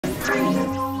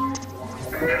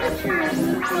Furniture is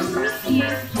Le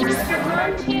Corbusier's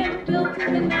restaurant champ built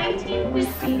in the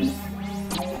 1950s.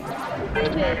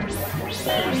 Vivid,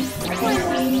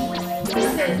 P20,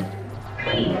 Vivid,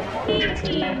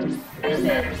 P18,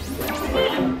 Vivid,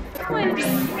 P20.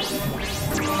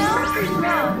 Alfred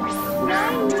Rock,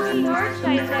 9 Louis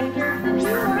architecture, the new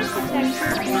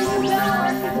architecture, and the well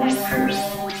architecture.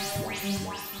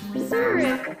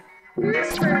 Zurich,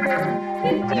 Würzburger,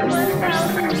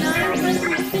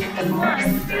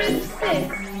 51,951, page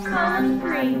 6, column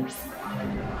 3.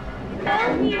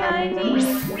 LVID,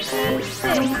 page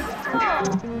 6, call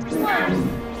 1,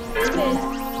 Vivid,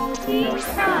 page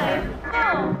 5,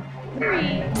 call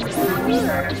 3,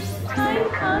 Allure, time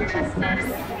consciousness,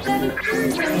 that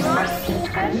occurs in Rock's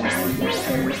confession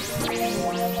theaters.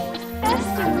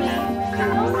 Estimate can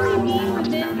only be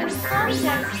within this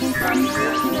context of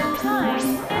duration of time,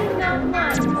 and not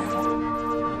once.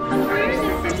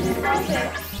 Awareness is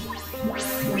utopic.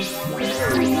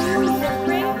 The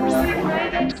Frank Lloyd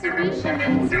Wright exhibition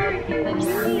in Zurich in the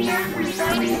New Year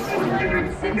presiding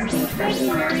 260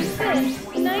 February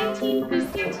 5th,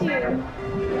 1952.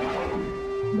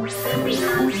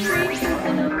 Illustrations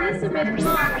in Elizabeth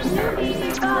Mock, New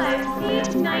 85, page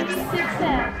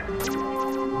 96F.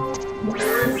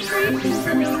 Illustrations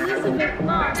in Elizabeth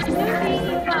Mock, New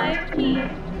 85p,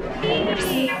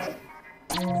 88.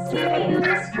 See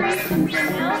illustrations in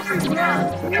Alfred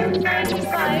Rock, New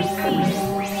 95p.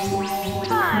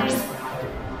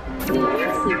 5. The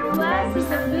use of glass as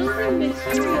a building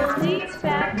material dates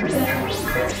back to the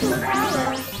Crystal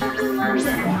Palace of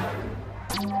London.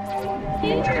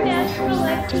 International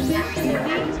Exhibition of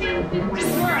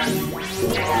 1851.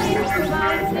 Viddy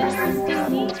provides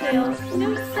interesting details.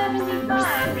 Note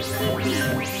 75,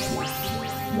 pp.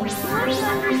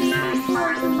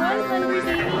 184 to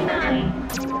 189.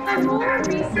 A more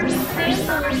recent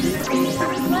example of this use of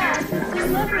glass is the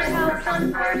Lever House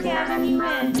on Park Avenue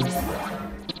in New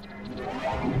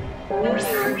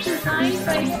York, designed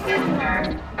by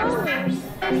Skidmore, Owings,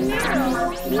 and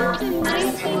Merrill, built in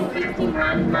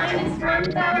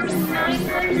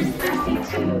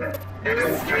 1951-1952.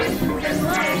 Illustrations and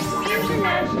Life,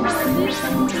 International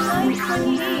Edition, July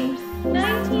 28,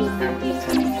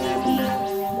 1952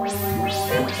 pp.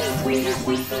 52 to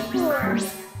 64.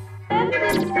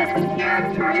 Evidence that the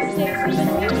characteristics of the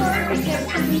new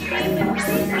architecture became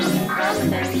increasingly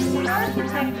prominent in the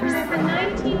architecture of the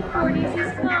 1940s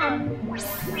is found.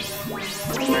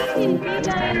 Taken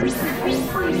viddy in his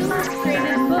briefly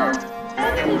illustrated book,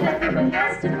 edited at the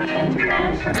behest of the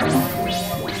International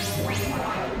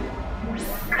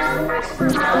Congress for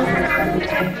Modern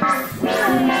Architecture,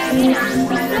 CIAM,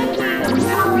 a decade of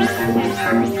new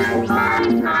architecture, five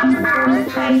modern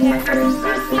architectures,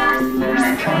 discussed new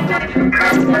architecture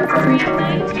contemporary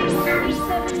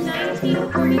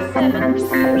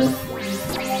 1937-1947.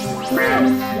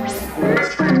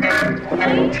 Würzburger,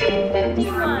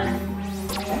 1951.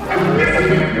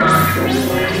 Elizabeth Mock,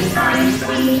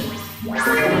 1985p,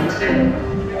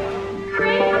 42.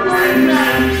 Frank Lloyd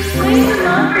Wright, When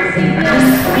Democracy Built,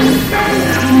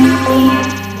 2017p,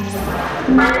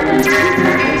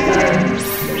 132.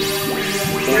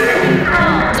 Irving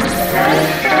Hall,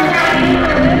 Lifestyle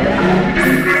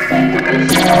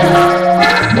Perspective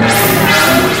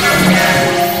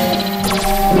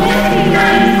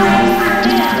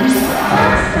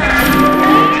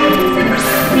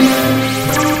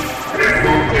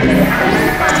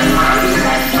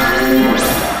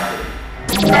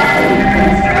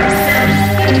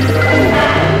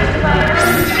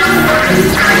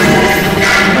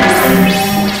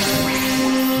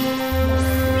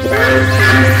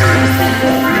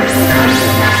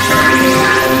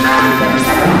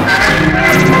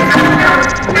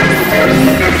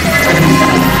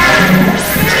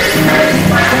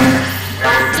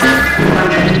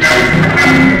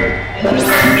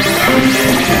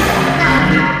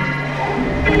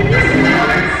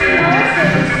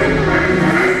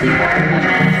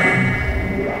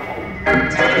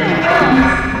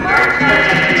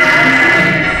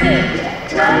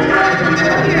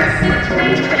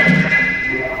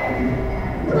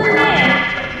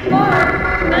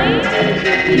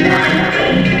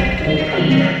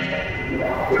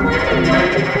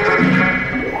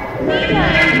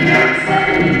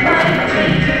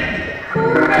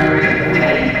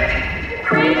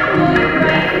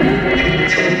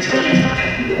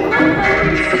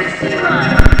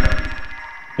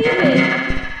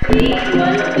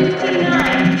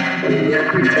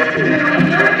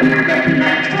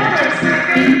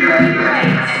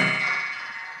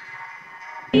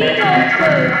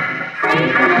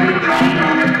Frank Lloyd Wright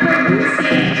on the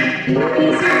Corbusier,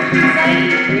 movies are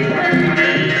presiding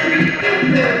 383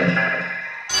 February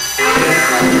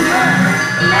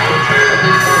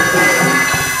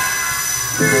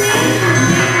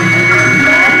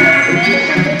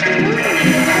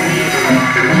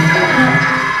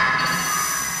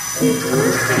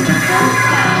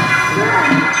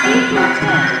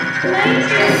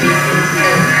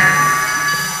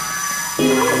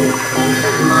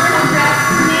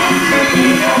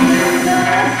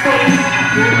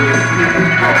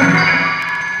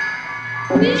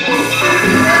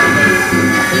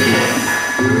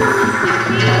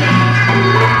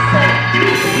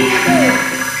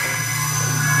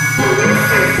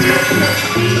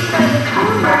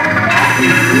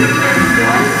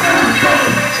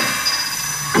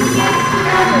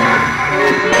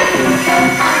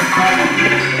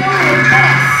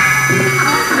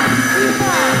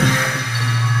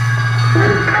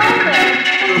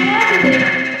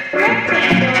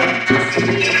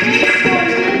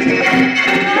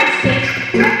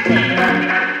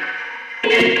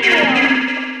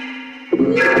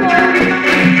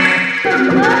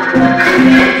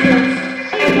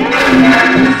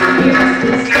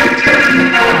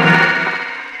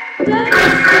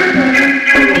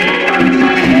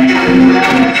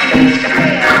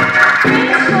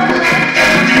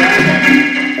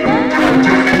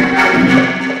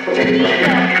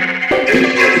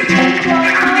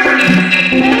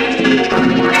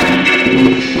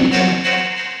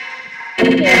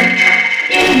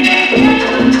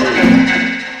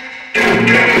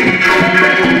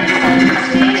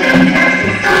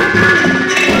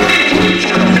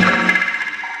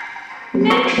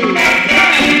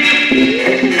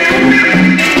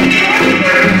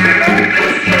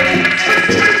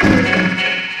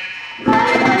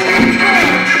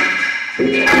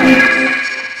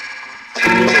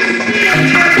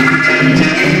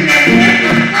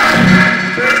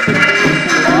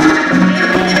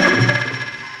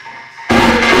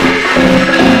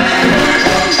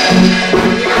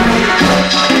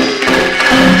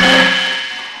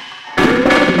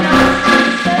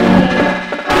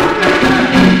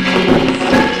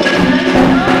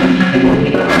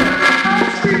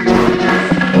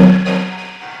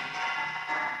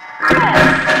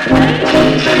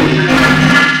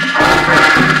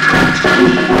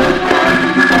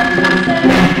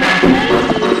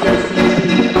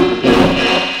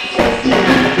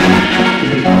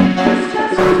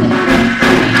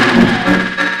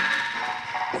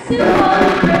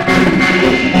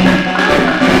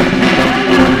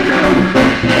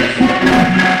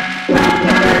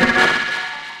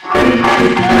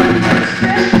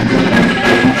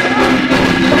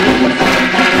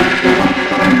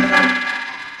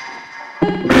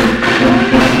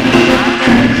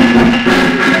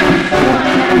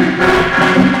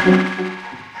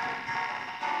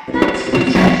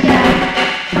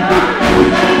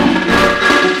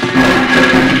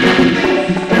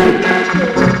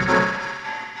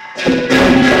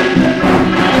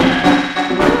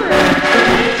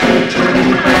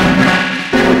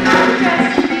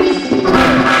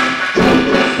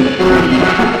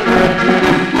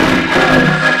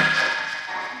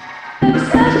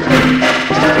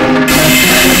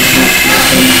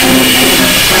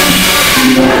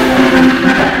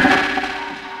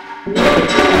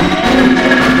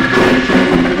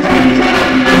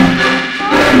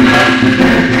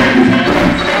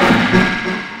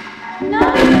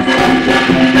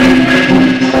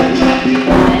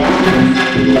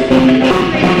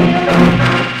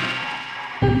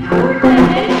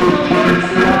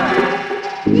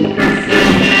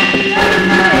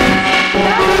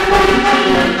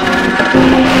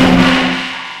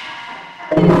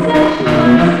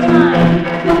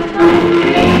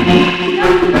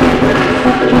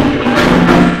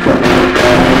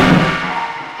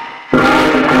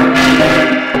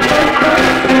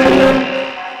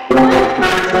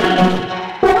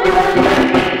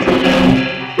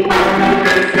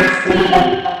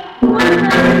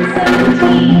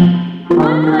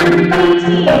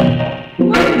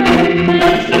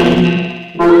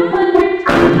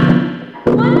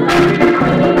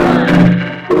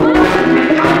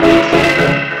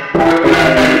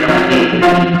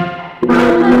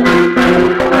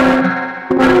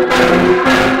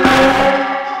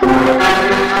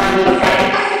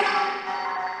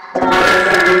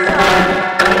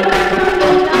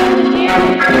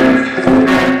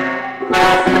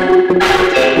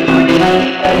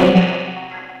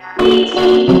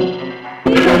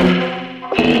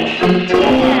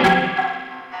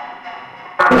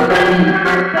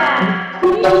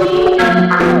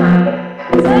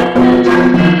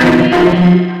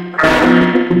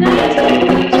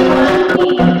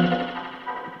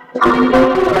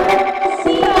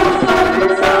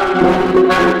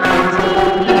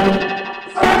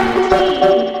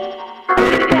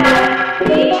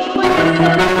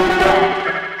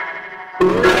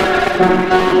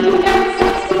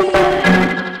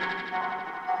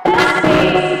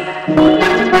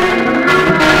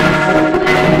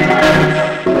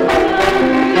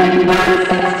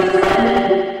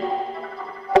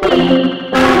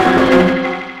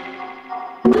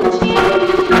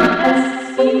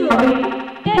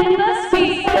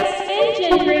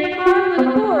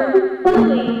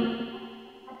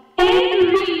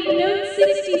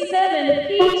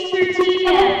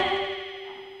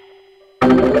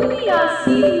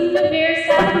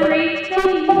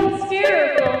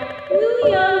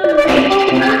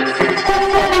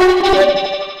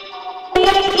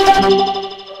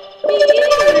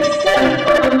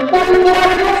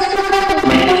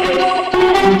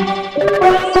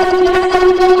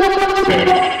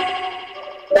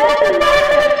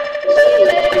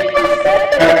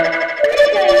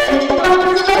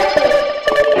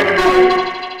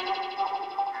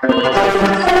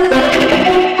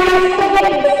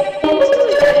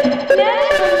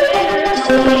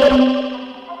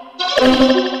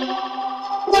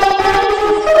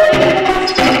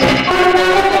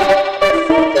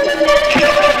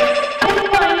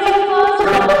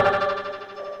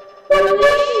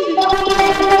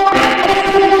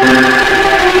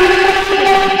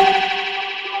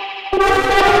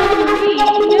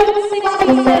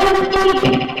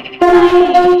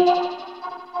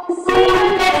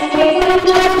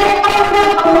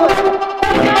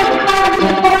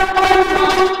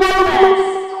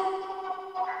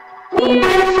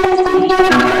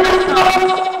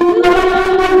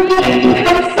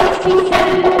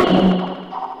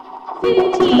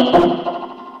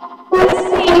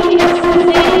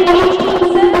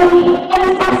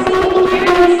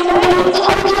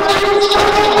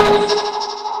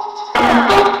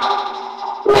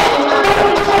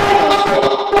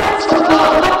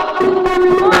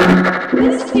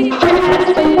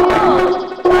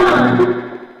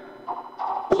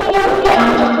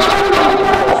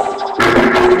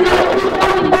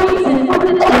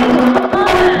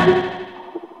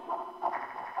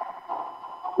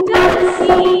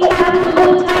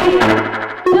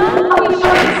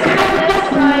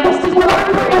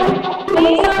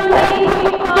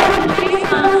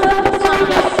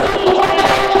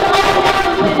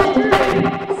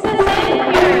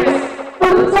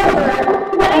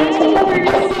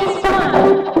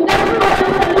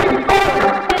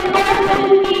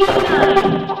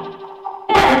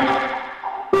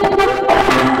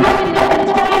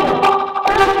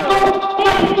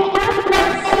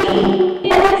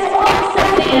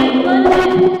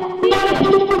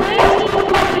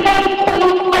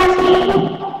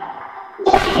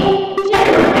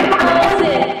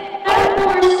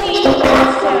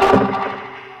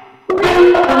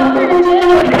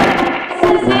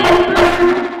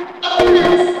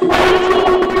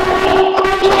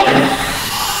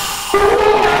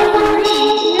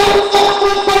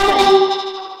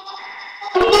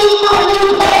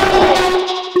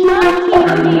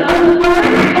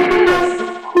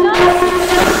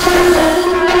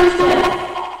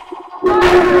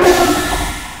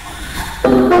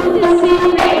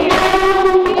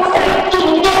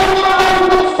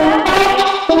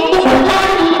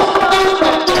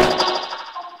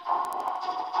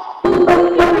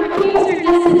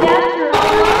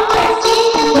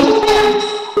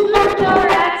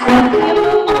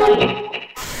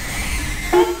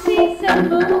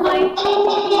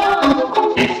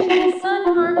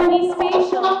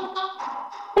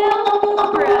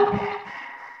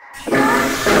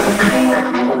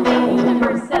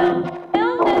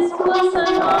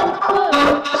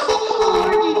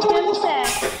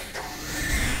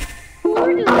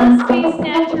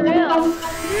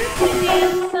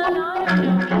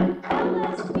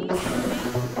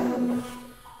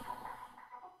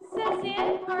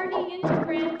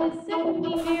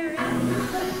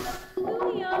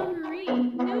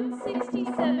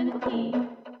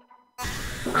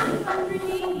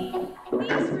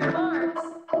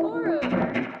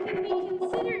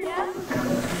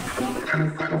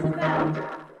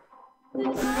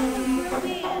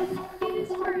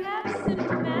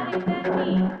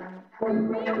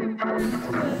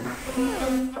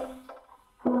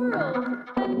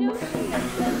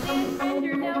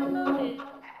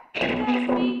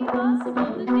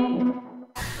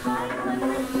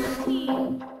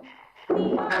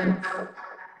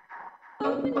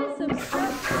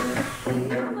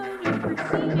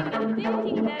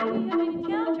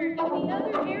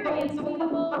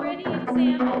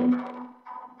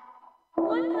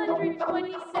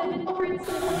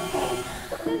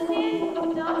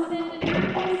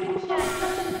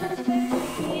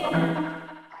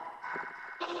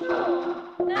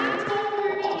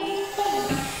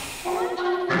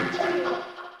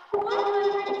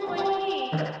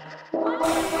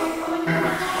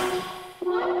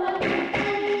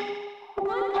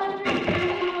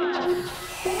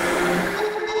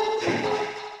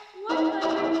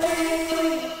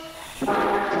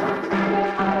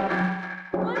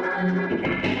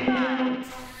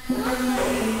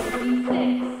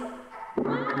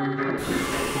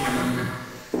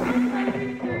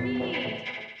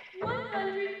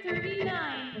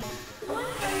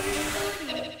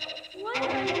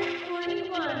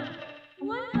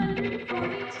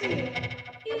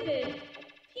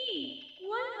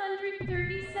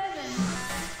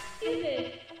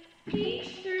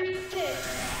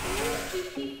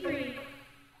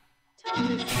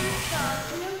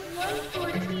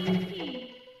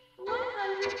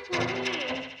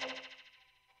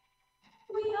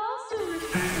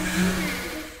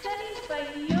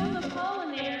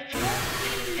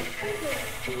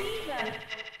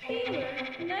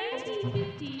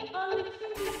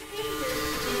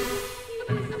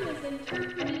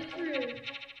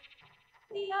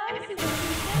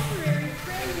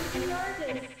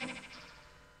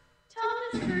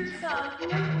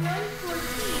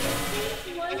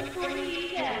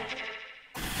immediate death.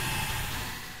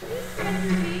 This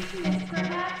reservation is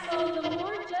perhaps all the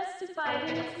more justified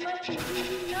inasmuch as we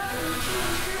do not need to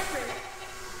interpret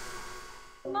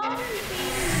modern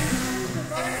thinking in terms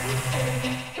of art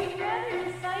history, but rather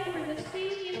decipher the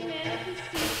salient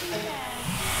manifestations as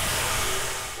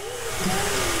these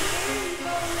elements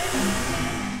already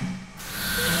examined.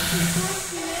 This supports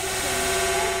the mention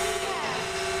as we have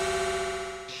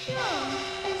shown,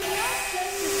 and not just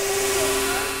as single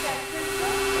concept or just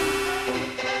some kind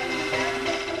of term without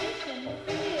definition,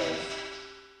 it is.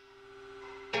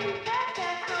 In fact,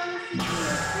 that chronicity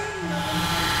or freedom of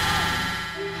intent,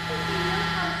 there should be no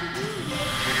possibility of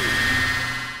freedom.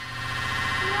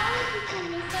 Theological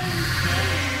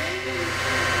misunderstanding raises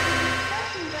the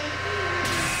discussion by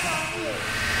theorists softly.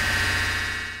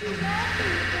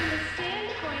 Exactly from the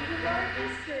standpoint of art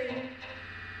history.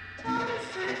 Thomas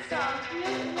Herzog,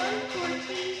 note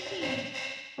 114p,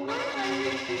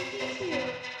 152.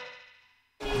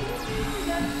 In his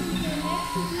introduction to an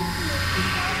exhibition of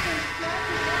Picasso's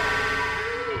graphic art,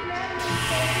 early Bradley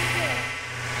said this: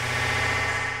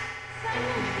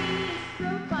 simultaneous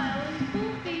profile and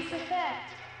full face effect.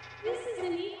 This is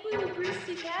an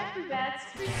equilibristic acrobat's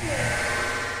trick.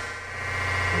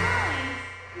 Lines,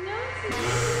 known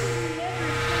significantly never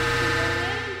shows the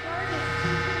romantic artist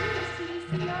who produced it is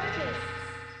the artist.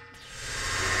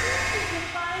 This is the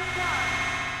five dots.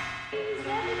 It is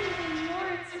evident in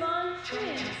Moritz von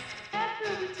Schwind's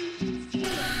Afro-Venetian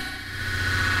schema.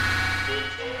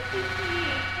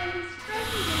 1858, and is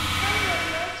present in somewhat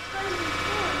less friendly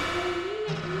form in the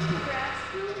Munich lithographs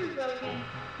Bilderbogen.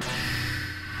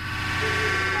 It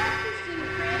was practiced in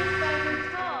France by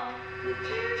Bertal, the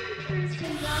caricaturist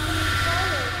and Dominic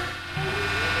Barlow, and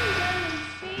was even done in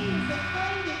Spain as a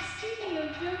kind of studio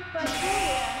joke by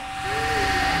Goya, early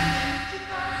Italian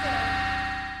Picasso.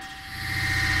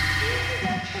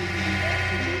 Introduction to the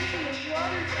exhibition of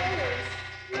watercolors,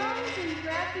 drawings and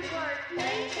graphic art,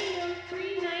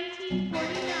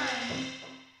 1903-1949.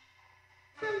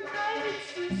 From Private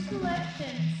Swiss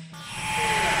Collections.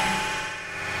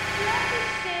 Graphic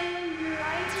Sammlung für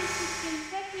Eisenschriften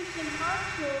Technischen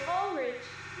Hochschule Ulrich,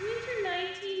 Winter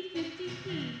 1950p.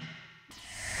 10.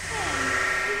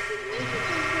 The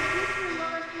significance of this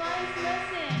remark lies less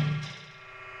in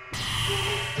the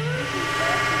historical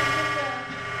judgment of the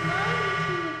line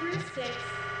equilibristics,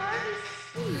 artists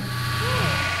speak,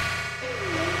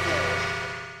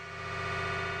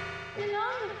 than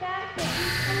on the fact that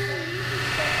this only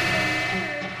retrospective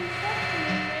manner of perception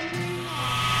and rendering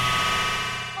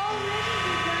had already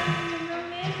begun in the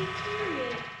Romantic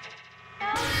period.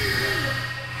 Alfred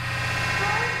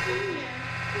Barr Jr.,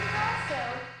 Picasso,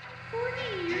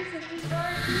 40 years of his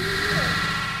art, New York,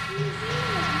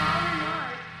 Museum of Modern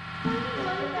Art,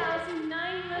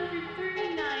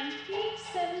 21,939, page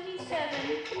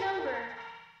 77, number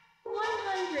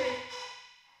 100.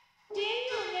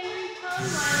 Daniel Henry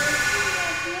Kahnweiler,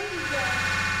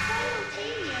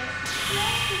 simultaneous,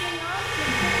 rest of an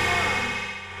object alone.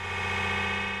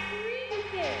 Read the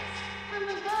hits, from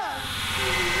above,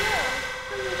 from below,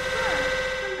 from the front,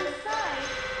 from the side,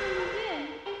 from within,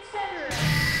 etc.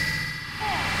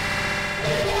 F.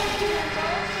 Simultaneous has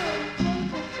also employed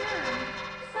the term,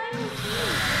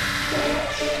 simultaneous,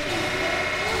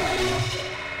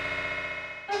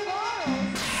 of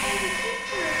Arles, and the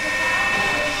picture of the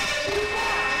vowels,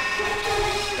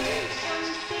 produced on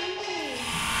the same page.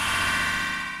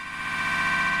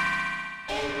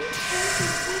 And this both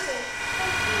exhibits,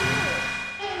 as he notes,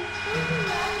 and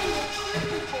overlapping of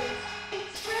purposes,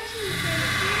 expressions and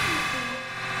efficiency,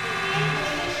 to Daniel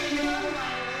Henry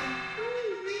Kahnweiler,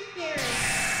 William Greek Paris,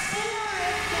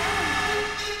 NRF Gallimard,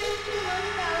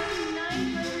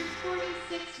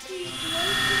 51,946 page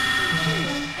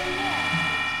 162, and F.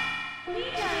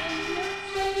 Viddy and note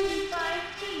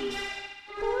 75p,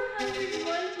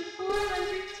 401 to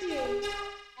 402.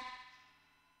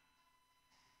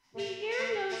 The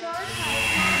Airnose Archive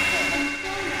Market and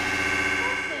Format,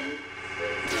 Hessen,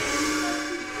 Switzerland, has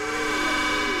recorded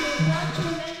material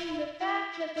documenting the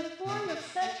fact that the form of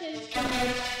such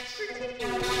instruments,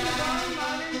 particularly long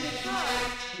modern guitar,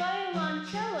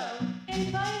 violoncello, and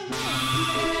violin,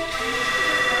 refers to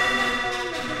the formal form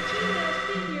of the female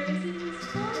figure as it was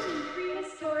formed in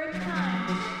prehistoric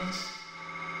times.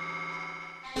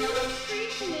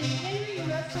 Illustration in Henry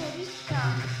Russell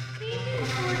Hitchcock, Painted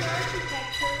Ford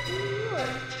Architecture, New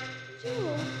York,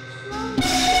 Jewel, Sloan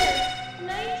Paris,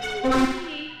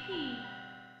 1928p.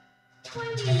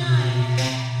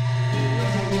 29.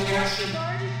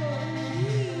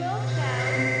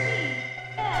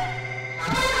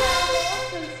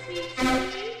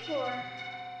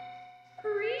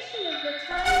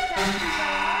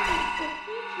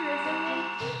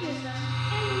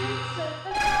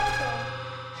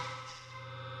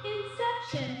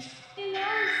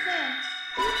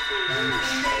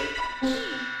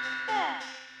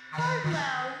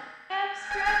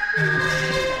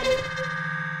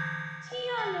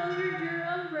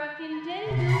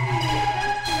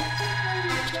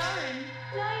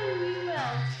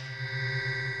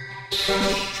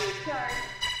 Stuttgart.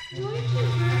 Deutsche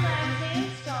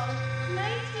Verlagszahl,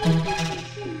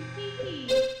 1952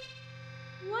 pp.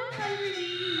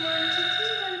 181 to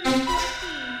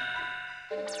 214.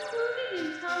 Quoted in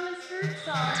Thomas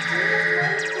Herzog,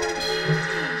 Lewis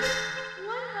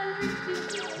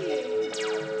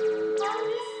 152. On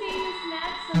this famous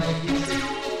maxim as it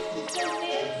pertains to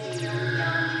substantial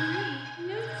yondery,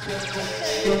 note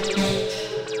 67.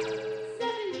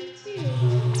 72.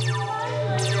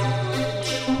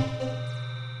 514.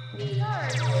 The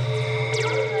art.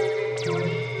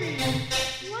 143.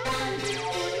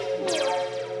 144.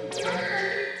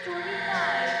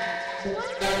 145.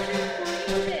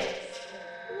 146.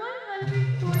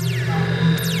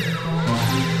 147.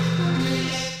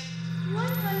 148.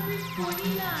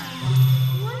 149.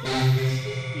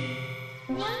 150.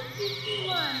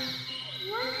 151.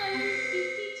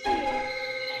 152.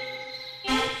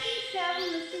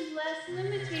 Anti-Savilistic less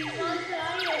limited on the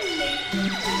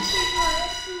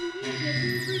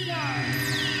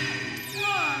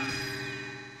Long.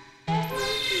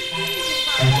 Efforts to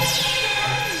simplify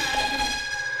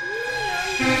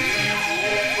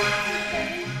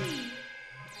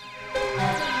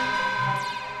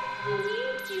the new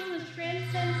fuel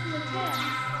transcends latence.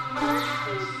 First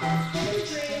to assess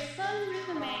integrate sun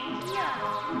rhythme,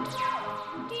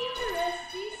 Painter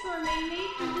desorme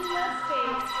made for the less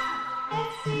space.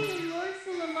 Exe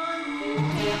Lorsalamon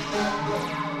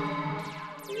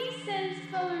Descends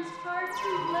colors far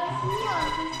too less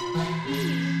nuances than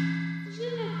Martini. Je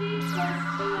ne fais plus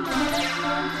tout an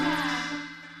montage.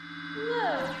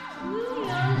 Low,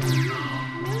 Lilian Louis,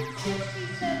 note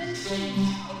 67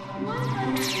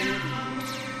 180.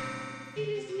 It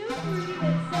is noteworthy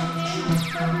that Cézanne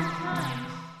discovered time,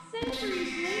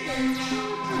 centuries later,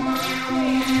 Philip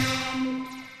Square.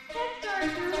 Hector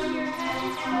earlier had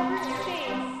discovered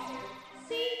space.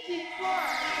 Saint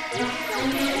Victoire,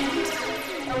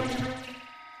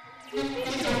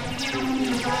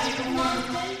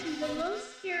 the most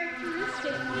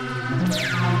characteristic features of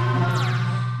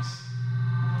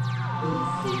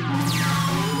the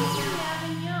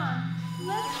Avignon,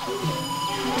 less heated,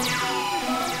 and less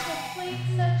Provence have played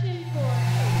such import.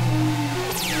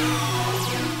 The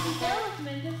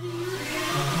development of the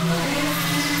European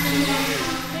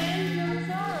Van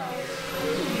Gonzaro.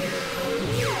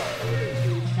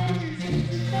 Spiritual centers whose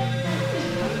effect has been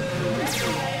mostly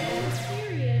recognized and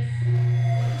mysterious.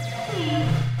 The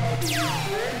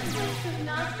birthplace of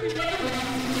Nostradamus,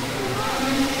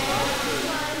 also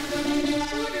lies in the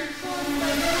disorder caused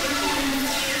by the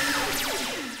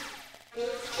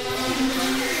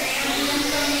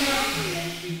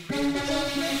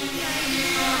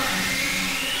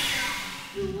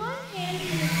one hand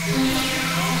in the city of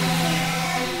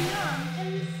Avignon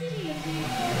and the city of the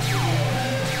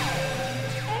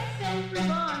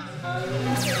Aix-en-Provence on the other.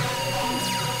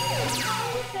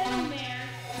 Settlemere,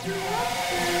 the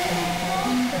Western and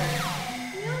Walter,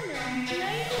 Milner,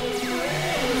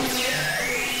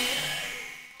 1948.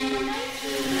 In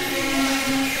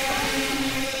 1939,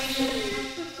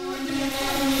 before the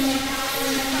German art,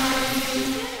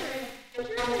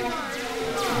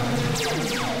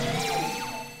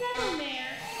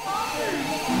 Settlemere, author of the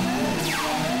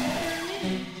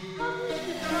published a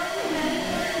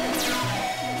problematic article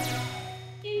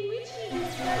in which he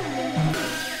discussed the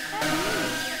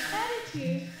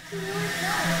attitude towards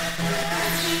art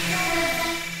and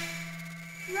attitude.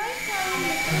 Right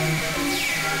following the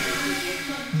course of his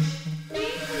position,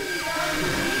 based on his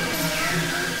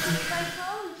observations of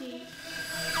psychology,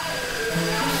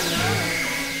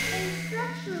 and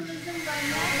structuralism by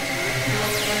Max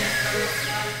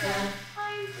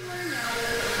Heinz Lerner,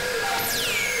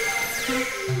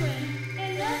 Lewin,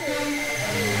 and others,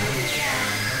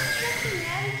 such an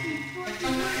attitude toward the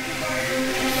work of art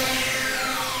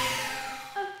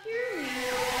a purely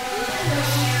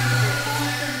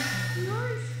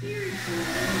nor is spiritual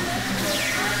or intellectual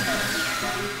concept of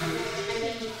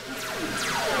self-understanding.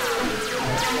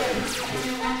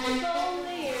 That's all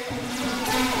layers.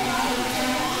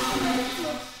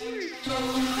 Intellectual, spiritual,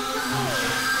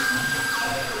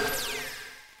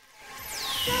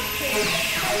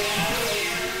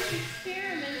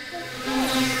 experiments of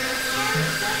thought,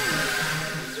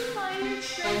 two minor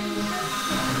striking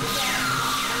concepts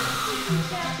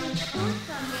chaplain's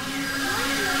forthcoming,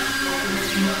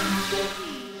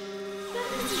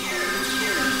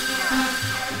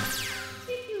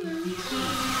 particularly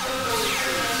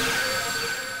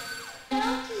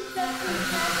Elton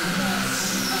Sutton's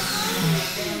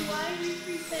a wide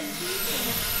representation,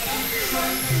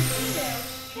 everyone Tito,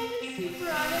 Kevin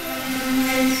Superato,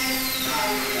 and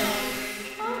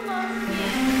almost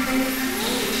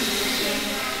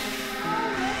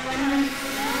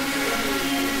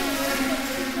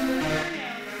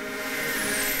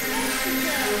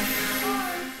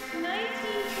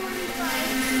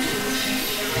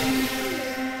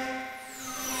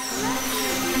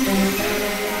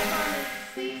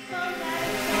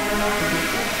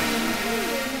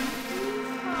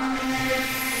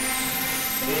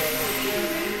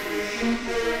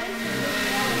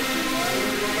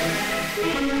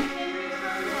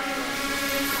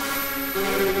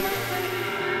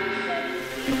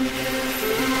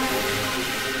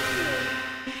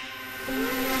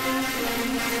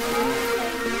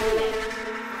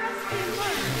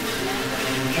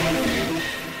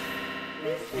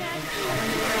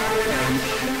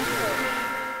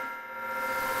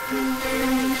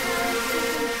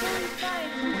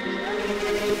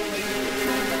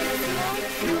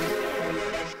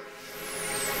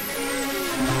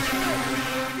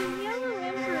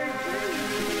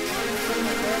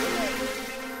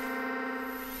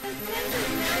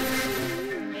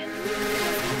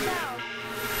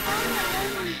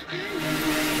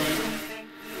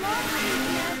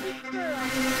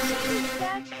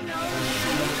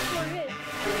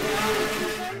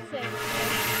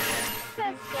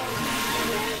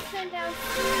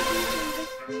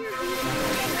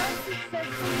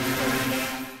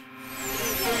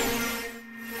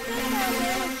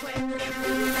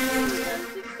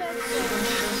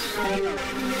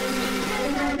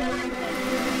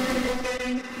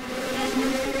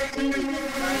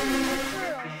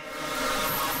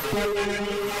One,